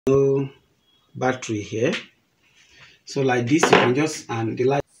no battery here. So like this, you can just, and the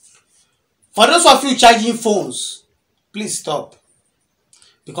light. For those of you charging phones, please stop,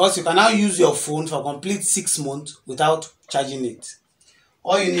 because you can now use your phone for complete 6 months without charging it.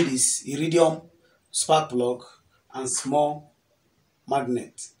 All you need is iridium spark plug and small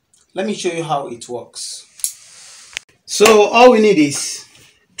magnet. Let me show you how it works. So all we need is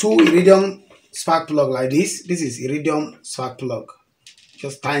 2 iridium spark plug like this. This is iridium spark plug,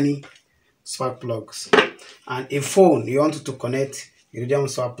 just tiny spark plugs, and a phone you want to connect iridium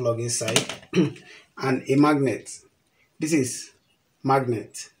spark plug inside and a magnet. This is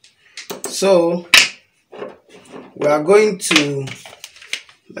magnet. So we are going to,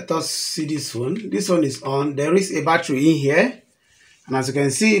 let us see this phone. This one is on. There is a battery in here, and as you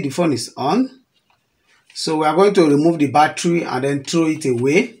can see, the phone is on. So we are going to remove the battery and then throw it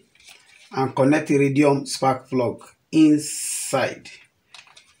away and connect the iridium spark plug inside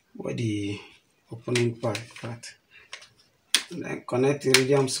where the opening part. And then connect the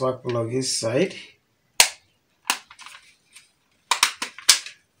iridium spark plug inside.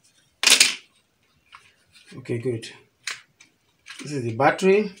 Okay, good. This is the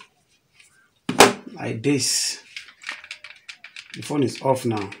battery. Like this. The phone is off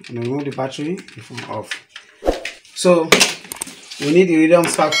now. And remove the battery, the phone off. So we need the iridium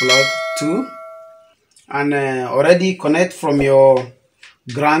spark plug too, and already connect from your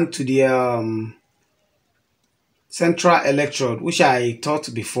ground to the central electrode, which I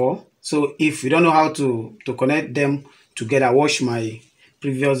taught before. So if you don't know how to connect them together, watch my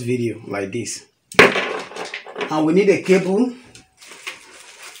previous video like this. And we need a cable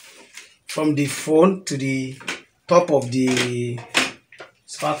from the phone to the top of the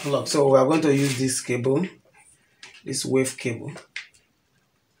spark plug. So we are going to use this cable, this wave cable.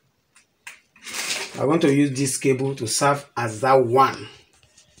 We are going to use this cable to serve as that one.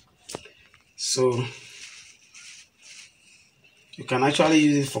 So you can actually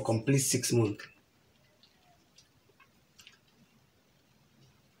use it for complete 6 months.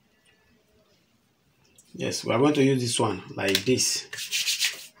 Yes, we are going to use this one like this,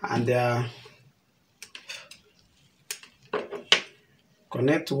 and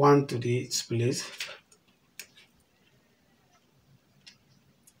connect one to this place,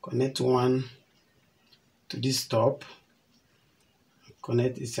 connect one to this top,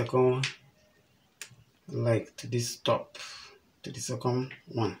 connect the second leg to this top, to the second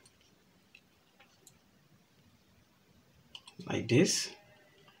one, like this.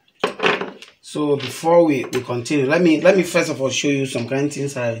 So before we continue, let me first of all show you some kind of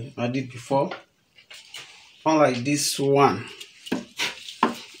things I did before. Unlike this one,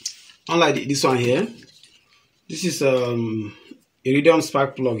 unlike this one here, this is iridium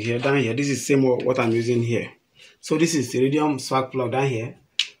spark plug here, down here. This is same what I'm using here. So this is iridium spark plug down here.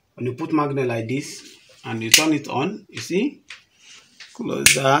 When you put magnet like this and you turn it on, you see,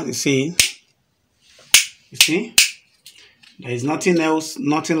 closer, you see, there is nothing else,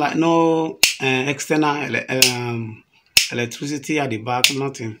 nothing like no external electricity at the back,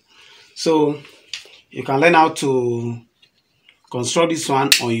 nothing. So you can learn how to construct this one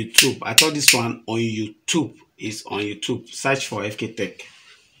on YouTube. I taught this one on YouTube. It's on YouTube. Search for fkfreetech.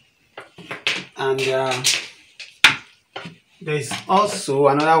 And there is also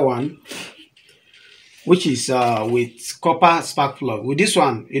another one, which is with copper spark plug. With this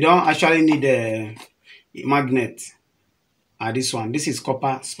one, you don't actually need a magnet. This one, this is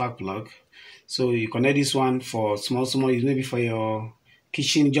copper spark plug. So you connect this one for small use, maybe for your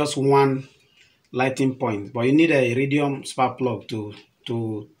kitchen, just one lighting point. But you need a iridium spark plug to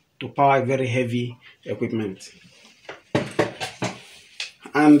power very heavy equipment.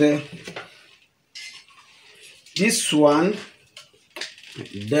 And this one,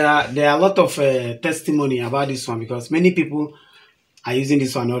 there are a lot of testimony about this one, because many people are using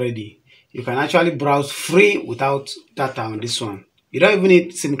this one already. You can actually browse free without data on this one. You don't even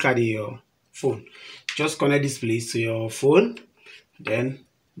need SIM card in your phone. Just connect this place to your phone, then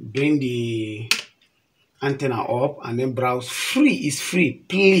bring the antenna up and then browse free. It's free.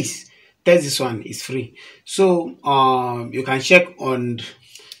 Please test this one. It's free. So you can check on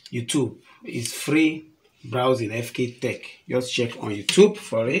YouTube. It's free browsing fkfreetech. Just check on YouTube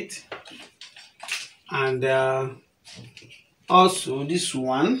for it. And also this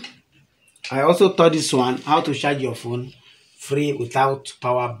one, I also taught this one how to charge your phone free without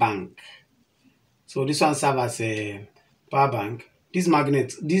power bank. So this one serves as a power bank. This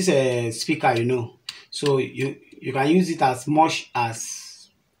magnet, this speaker, you know, so you can use it as much as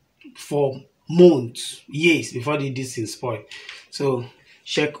for months, years before this thing spoil. So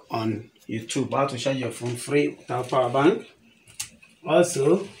check on YouTube how to charge your phone free without power bank.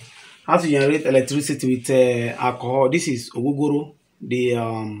 Also, how to generate electricity with alcohol. This is ogogoro. The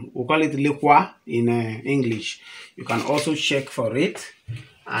we call it liqua in English. You can also check for it.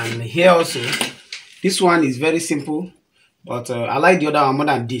 And here also, this one is very simple, but I like the other one more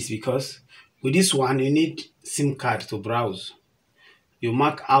than this because with this one you need SIM card to browse. You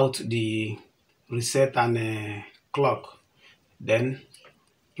mark out the reset and clock, then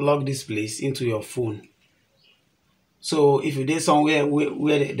plug this place into your phone. So if you did somewhere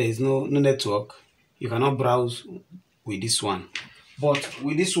where there is no network, you cannot browse with this one. But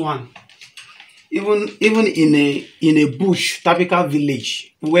with this one, even in a bush, typical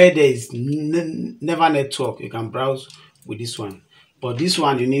village where there is never network, you can browse with this one. But this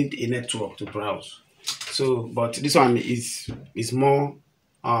one you need a network to browse. So, but this one is more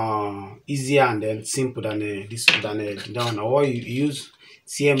easier and then simple than that one. Or you use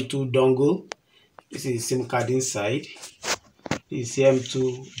CM2 dongle. This is SIM card inside. This is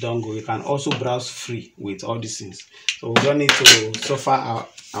CM2 dongle. You can also browse free with all these things. So we don't need to suffer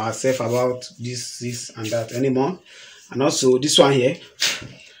ourselves about this and that anymore. And also this one here,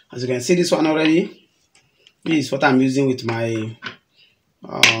 as you can see, this one already. This is what I'm using with my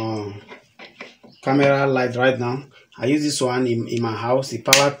camera light right now. I use this one in my house, the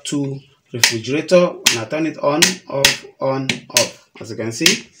power 2 refrigerator, and I turn it on, off, as you can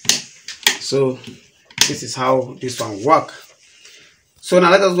see. So this is how this one work. So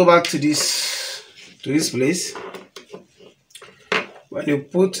now let us go back to this place. When you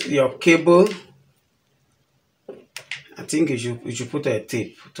put your cable, I think you should put a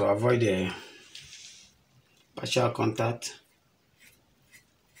tape to avoid the partial contact.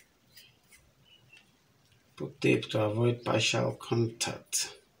 Put tape to avoid partial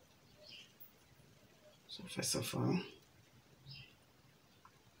contact. So first of all,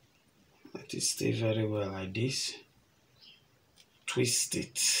 let it stay very well like this. Twist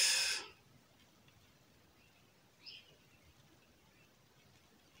it.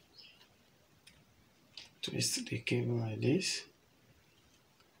 Twist the cable like this.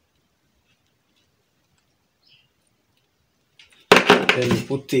 Then you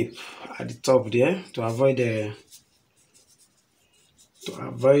put tape at the top there to avoid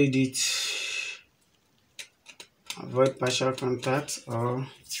avoid partial contact or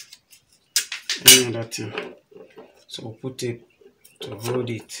any other thing. So we'll put tape to hold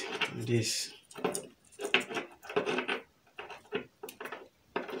it like this.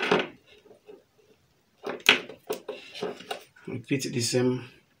 Repeat the same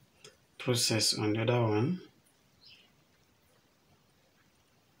process on the other one.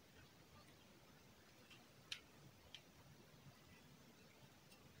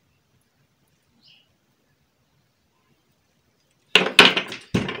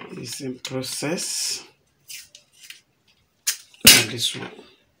 The same process on this one.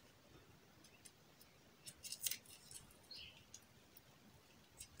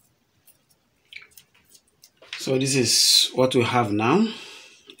 So this is what we have now.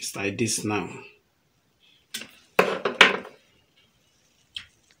 It's like this now. We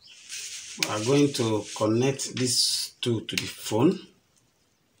are going to connect these two to the phone.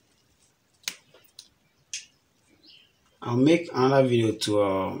 I'll make another video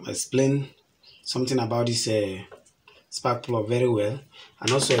to explain something about this spark plug very well,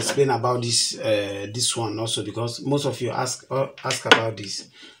 and also explain about this one also, because most of you ask about this.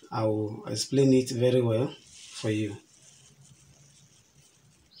 I will explain it very well for you.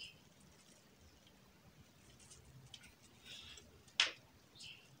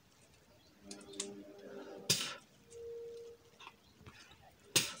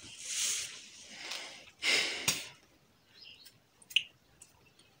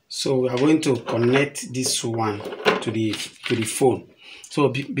 So we are going to connect this one to the phone. So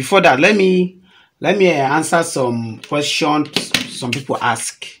before that, let me answer some questions some people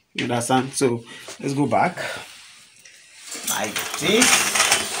ask. You understand? So let's go back like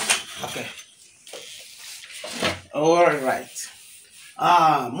this. Okay. All right.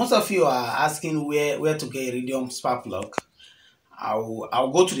 Most of you are asking where to get Iridium spark plug.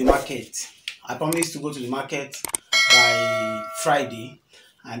 I'll go to the market. I promise to go to the market by Friday,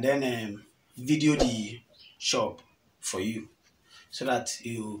 and then video the shop for you, so that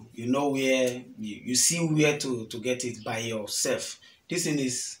you know where you see where to get it by yourself. This thing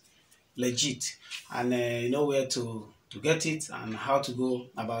is legit, and you know where to get it and how to go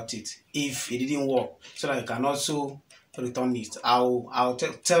about it if it didn't work, so that you can also return it. I'll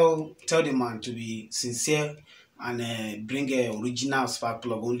tell the man to be sincere and bring a original spark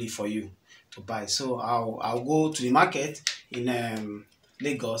plug only for you to buy. So I'll go to the market in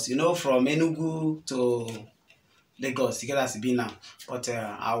Lagos. You know, from Enugu to Lagos. You get as it be now, but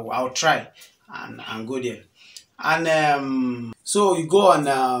I'll try and go there. And so you go on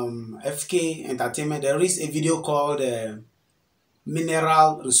FK Entertainment. There is a video called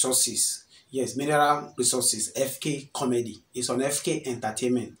Mineral Resources. Yes, Mineral Resources, FK Comedy. It's on FK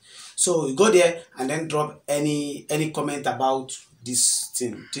Entertainment. So you go there and then drop any comment about this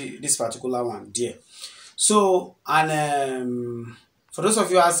thing, this particular one there. So, and for those of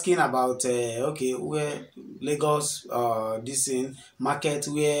you asking about okay, where Lagos this in market,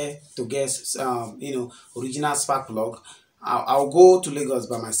 where to get original spark plug, I'll go to Lagos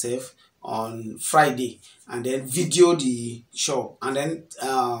by myself on Friday and then video the shop and then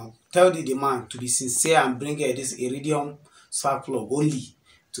tell the man to be sincere and bring this iridium spark plug only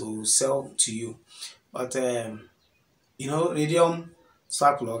to sell to you. But iridium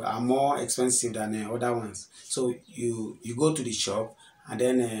spark plug are more expensive than other ones. So you go to the shop and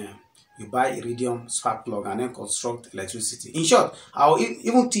then you buy iridium spark plug and then construct electricity. In short, I'll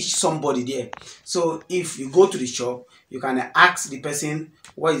even teach somebody there. So if you go to the shop, you can ask the person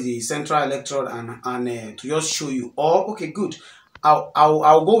what is the central electrode and to just show you. Or okay, good.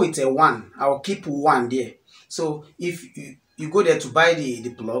 I'll go with a one. I'll keep one there. So if you go there to buy the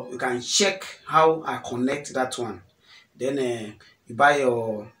plug, you can check how I connect that one. Then you buy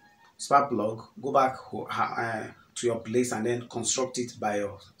your spark plug, go back to your place and then construct it by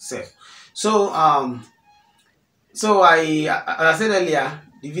yourself. So so as I said earlier,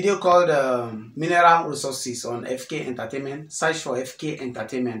 the video called Mineral Resources on FK Entertainment. Search for FK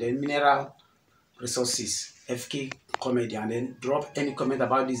Entertainment, then Mineral Resources, FK Comedy, and then drop any comment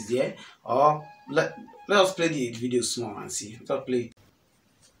about this there. Or let us play the video small and see. Let's play.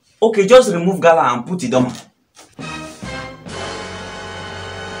 Okay, just remove gala and put it on.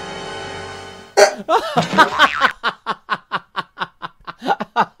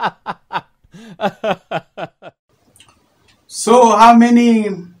 So how many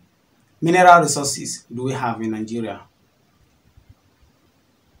mineral resources do we have in Nigeria?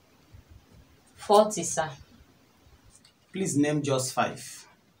 40, sir. Please name just 5.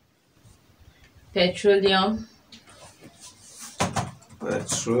 Petroleum.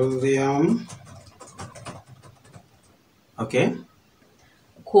 Petroleum. Okay.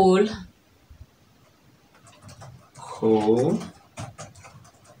 Coal. Coal.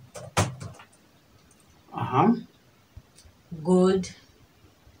 Gold.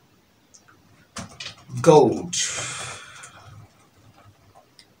 Gold.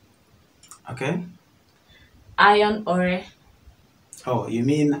 Okay. Iron ore. Oh, you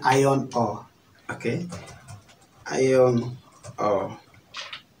mean iron ore. Okay. Iron ore.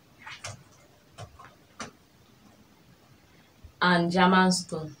 And German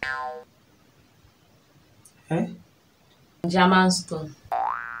stone. Eh? German stone.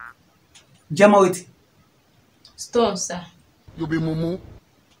 German with? Stone, sir. You be mumu.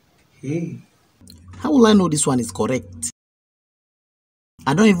 Hey. How will I know this one is correct?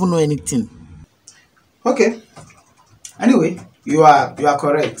 I don't even know anything. Okay. Anyway, you are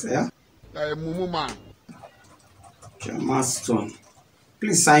correct, yeah? A mumu man. German stone.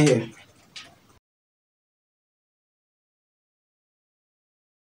 Please sign here.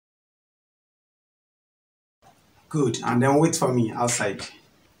 Good. And then wait for me outside.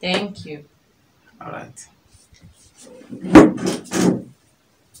 Thank you. All right.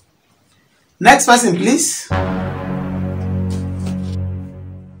 Next person, please.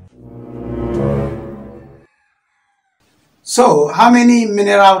 So, how many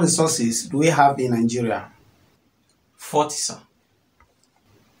mineral resources do we have in Nigeria? 40, sir.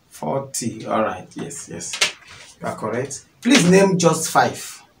 40. All right. Yes. You are correct. Please name just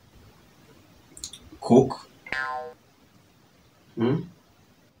 5. Coke.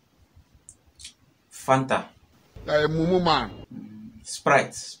 Fanta. A mumu man.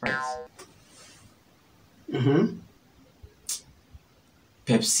 Sprite.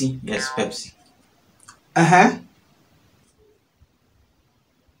 Pepsi. Yes, Pepsi.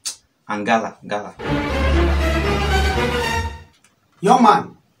 And gala. Young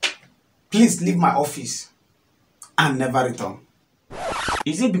man, please leave my office and never return.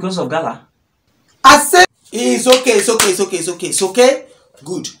 Is it because of gala? I said it's okay.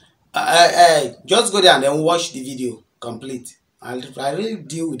 Good. Just go there and then watch the video complete. I really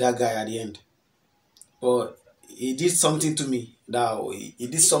deal with that guy at the end. But he did something to me.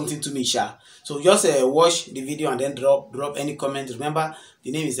 Sha. So just watch the video and then drop any comment. Remember,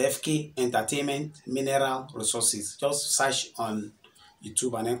 the name is FK Entertainment Mineral Resources. Just search on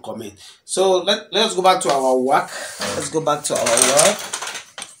YouTube and then comment. So let's go back to our work.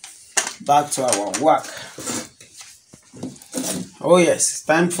 Back to our work. Oh yes,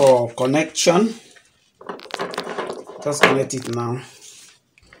 time for connection. Just connect it now.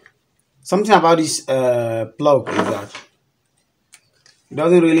 Something about this plug is that it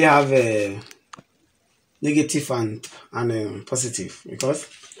doesn't really have a negative and positive, because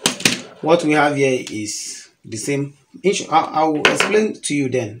what we have here is the same. I will explain to you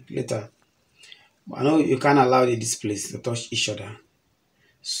then later. I know you can't allow the displays to touch each other,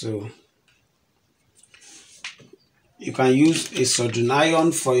 so you can use a soldering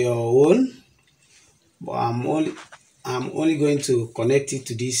iron for your own, but I'm only going to connect it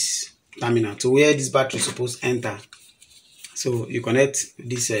to this terminal, to where this battery is supposed to enter. So you connect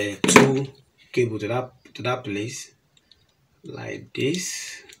this two cable to that place like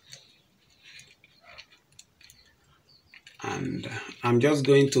this, and I'm just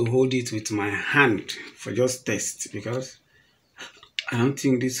going to hold it with my hand for just test, because I don't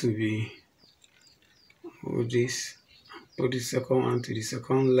think this will be. Hold this, put the second one to the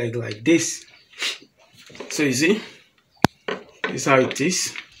second leg like this. So you see, this is how it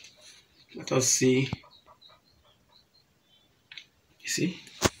is. Let us see. You see,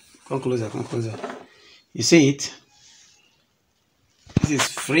 come closer, come closer. You see it? This is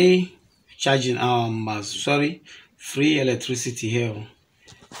free charging. Free electricity here.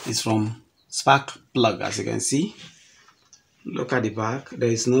 It's from spark plug, as you can see. Look at the back. There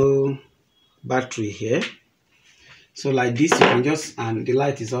is no battery here. So like this, you can just, and the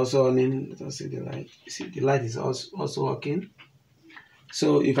light is also on. Let us see the light. You see, the light is also working.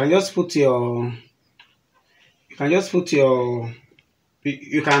 So you can just put your,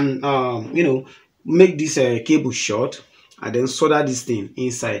 you can make this cable short, and then solder this thing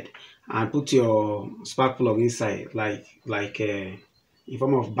inside and put your spark plug inside, like in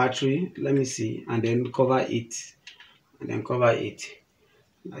form of battery. Let me see, and then cover it,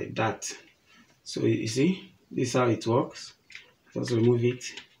 like that. So you see, this is how it works. Just remove it.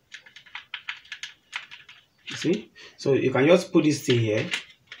 You see, so you can just put this thing here,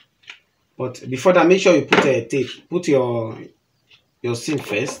 but before that, make sure you put a tape. Put your SIM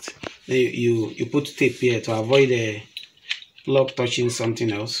first, then you put tape here to avoid the plug touching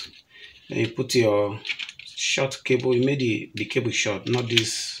something else. Then you put your short cable. You made the cable short, not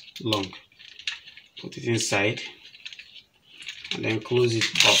this long. Put it inside and then close it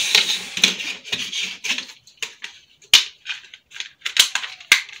off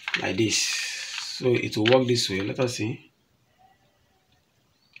like this. So it will work this way. Let us see.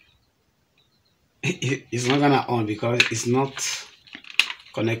 It's not gonna on because it's not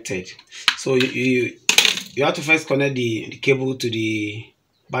connected. So you have to first connect the cable to the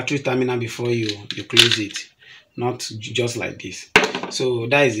battery terminal before you close it, not just like this. So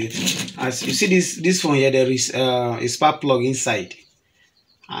that is it. As you see, this phone here, there is a spark plug inside,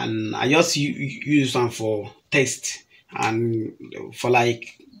 and I just use one for test, and for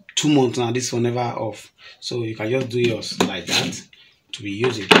like 2 months now this phone never off. So you can just do yours like that to be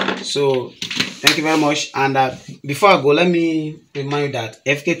using. So thank you very much. And before I go, let me remind you that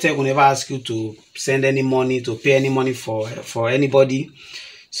fkTech will never ask you to send any money, to pay any money for anybody.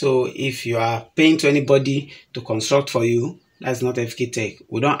 So if you are paying to anybody to construct for you, that's not fkTech.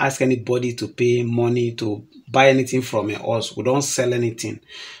 We don't ask anybody to pay money to buy anything from us. We don't sell anything.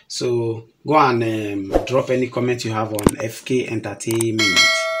 So go and drop any comment you have on FK Entertainment.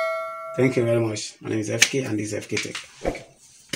 Thank you very much. My name is FK and this is fkTech. Thank you.